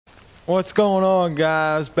What's going on,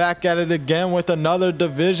 guys? Back at it again with another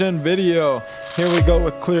Division video. Here we go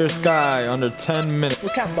with Clear Sky under 10 minutes. We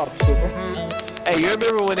can't pop super. Hey, you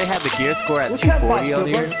remember when they had the gear score at 240 on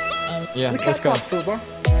here? Yeah, We let's can't go. pop super.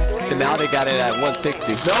 And now they got it at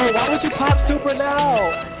 160. No, why would you pop super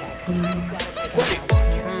now? Wait.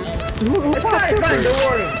 Who It's popped fine, super? don't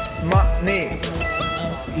worry. Me.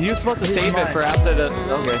 You're supposed to This is save it mine. for after the...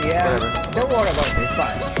 Okay, Yeah. whatever. Don't worry about it. It's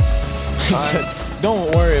fine. He Alright. said,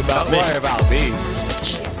 don't worry about Don't me. worry about me.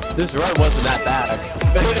 This run wasn't that bad.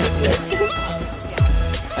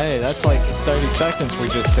 Hey, that's like 30 seconds we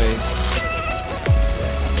just saved.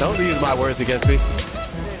 Don't use my words against me.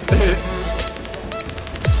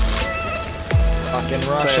 Fucking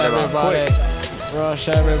rush Say it about everybody. Rush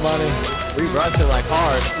everybody. We rushing like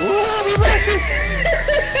hard. Ooh, we rushing.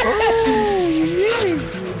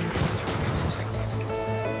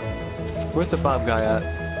 Where's the bomb guy at?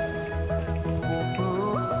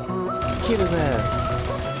 Get his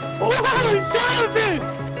ass. Oh, he shot me!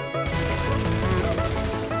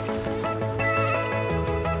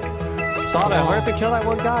 Saw that. Hurry up and kill that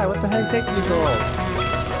one guy. What the heck taking you so long? I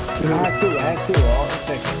have two. All in a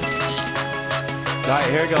second. Alright,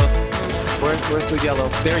 here it goes. Where's the yellow?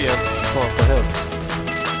 There he is. Come on, for him.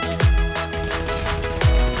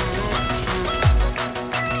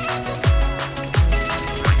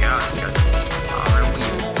 Oh my god, it's got power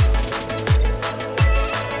wheel.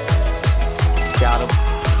 Got him.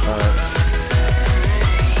 Alright.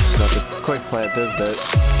 Got the quick plant this bit.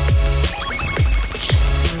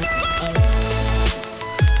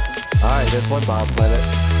 Alright, there's one bomb planet.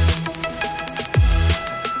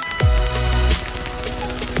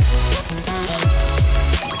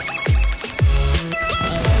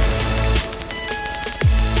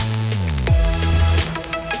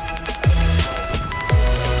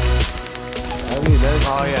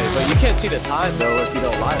 Oh yeah, but you can't see the time though if you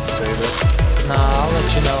don't live stream it. Nah, I'll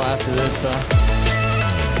let you know after this though.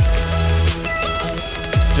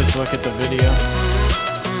 Just look at the video.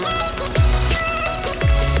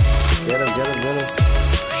 Get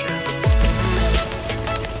him.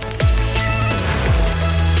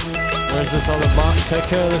 Where's this other bomb? Take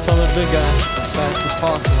care of this other big guy as fast as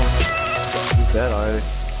possible. He's dead already.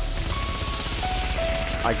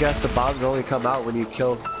 I guess the bombs only come out when you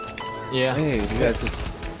kill. Yeah, Hey, you guys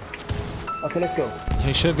just. Okay, let's go.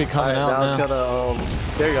 he should be coming Alright, out now now. it's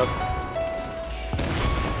gonna, there you go.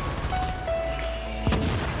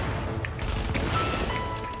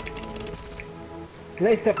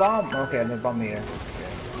 Place the bomb. Okay, the bomb here.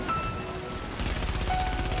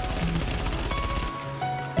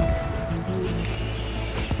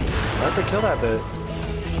 Let's kill that bit.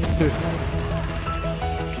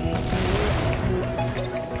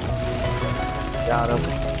 Got him.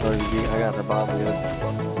 I got the bomb again.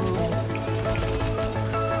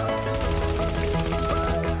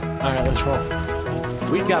 Alright, let's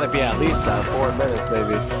roll. We gotta be at least 4 minutes,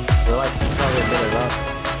 maybe. We're like probably a minute up.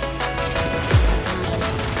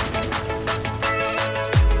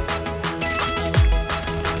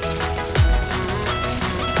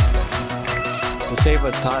 To save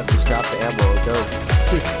us time, just grab the ammo and go.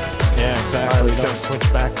 Yeah, exactly. Alright, Don't let's go. switch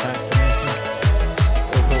backpacks or anything.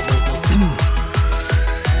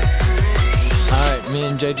 Alright, me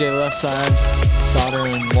and JJ left side, Solder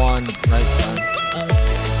and Juan right side.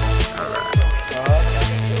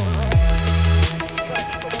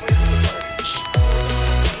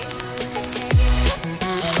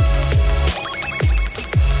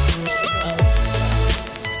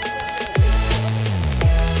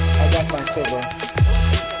 I got my silver.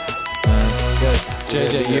 Good.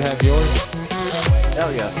 JJ, you have yours?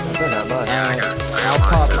 Hell yeah, I don't have mine. Yeah, I Alright, got I'll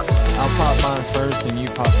mine pop. too. I'll pop mine first, and you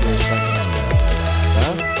pop yours second.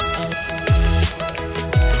 Huh?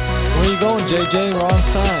 Where you going, JJ? Wrong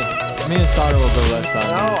side. Me and Solder will go left side.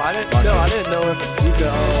 No, I didn't know if you could,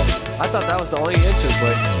 I thought that was the only entrance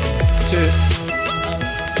way. Shit.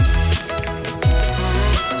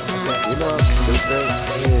 You know I'm stupid.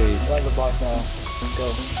 Hey. Run the boss now. Let's go.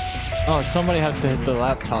 Oh, somebody has to hit the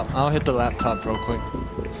laptop. I'll hit the laptop real quick.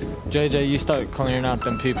 JJ, you start clearing out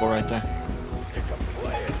them people right there.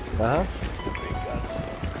 Uh-huh.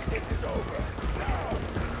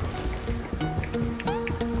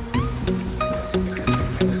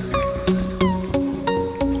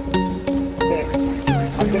 Okay.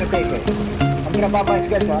 I'm gonna take it. I'm gonna buy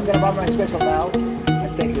my special now.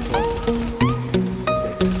 And take this one.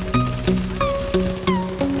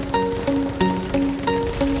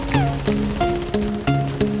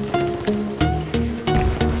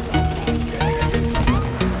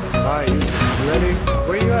 Alright, you ready?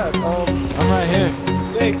 Where you at? I'm right here.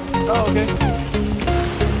 Hey. Oh, okay.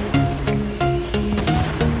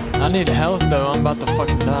 I need health though, I'm about to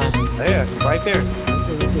fucking die. There, right there.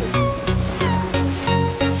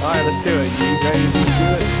 Alright, let's do it. You ready to do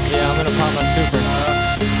it? Yeah, I'm gonna pop my super.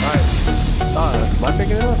 Alright. Am I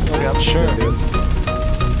picking it up? Okay, I'm Sure. Dude.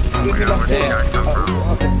 Oh my god, where these guys come from?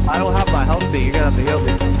 Okay. I don't have my health thing. You're gonna have to heal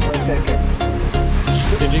me. 1 second.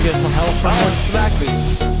 Did you get some help from Oh, us? exactly.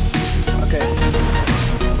 Okay.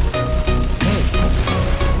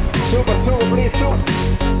 Super, please, super.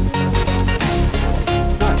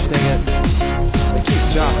 God dang it. It keeps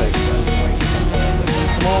dropping.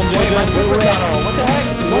 Come on, Wait, my JJ. super got on. What the heck?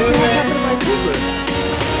 What the heck happened to my super?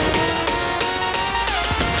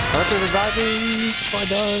 Arthur revive me. My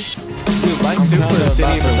dog. Dude, my I'm super kinda didn't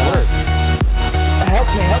about even to work. Help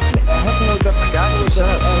me with the... Got you, shut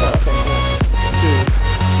up. Okay. Dude.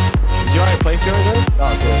 Did you already place yours in?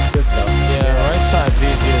 Oh, good stuff. Yeah, right side's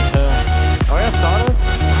easy as hell. Oh, yeah, solder?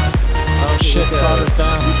 Oh shit, Solder's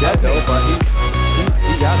down. He's dead though, but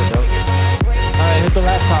he got it though. Alright, hit the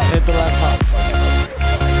laptop, hit the laptop.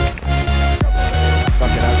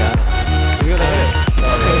 Fuck it, I got it. He's gonna hit it.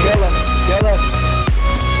 Okay, kill him.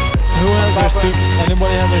 Who has their super?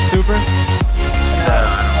 Anybody have their super?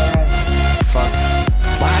 Fuck.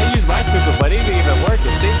 Well, I used my super, but it didn't even work.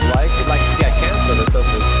 It seems like it got canceled or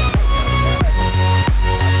something.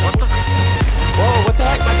 What the? Whoa, what the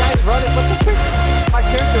heck? My guy's running. What the frick? My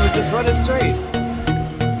character was just running straight.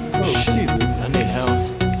 Oh, Jesus. I need health.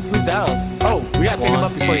 Who's down? Oh, we gotta pick him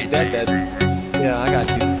up before he's dead. Yeah, I got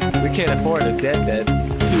you. We can't afford a dead.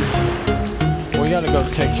 Two. We gotta go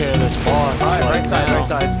take care of this boss. Alright, like, right side, now. right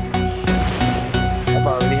side. I'm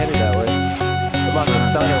already headed that way. I'm about to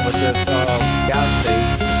stun him with this gas thing.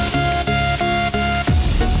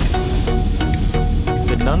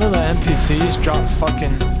 Did none of the NPCs drop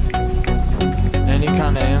fucking any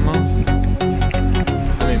kind of ammo?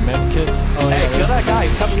 I mean, med kits? Oh Hey, yeah. kill that guy.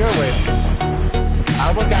 He's coming your way. I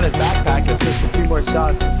almost got his backpack. It's just 2 more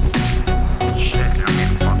shots. Shit, I'm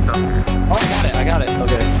getting fucked up. Oh, I got it.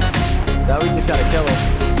 Okay. Now we just gotta kill him.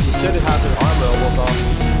 He should have his armor almost off.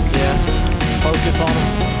 Yeah. Focus on him.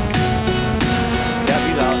 Yeah,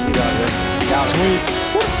 he's out. He's out there. Got him. Sweet.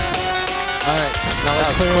 Alright, now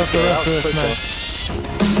let's clear up the rest of this mess.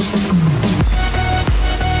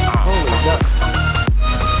 Holy duck.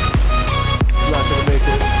 You're not gonna make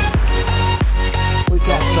it. We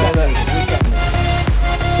got me.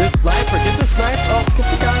 This sniper, get the sniper. Oh, get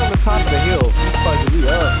the guy on the top of the hill. He's fucking me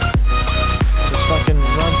up. Just fucking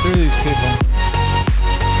run through these people.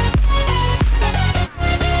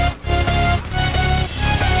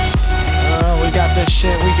 We got this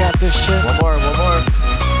shit, we got this shit. One more.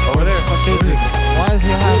 Over there. Fuck is he? Why is he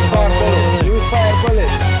having all the way over there? Use fire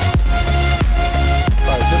bullets.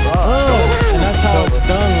 Alright, just Oh, and that's how it's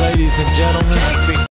done, ladies and gentlemen.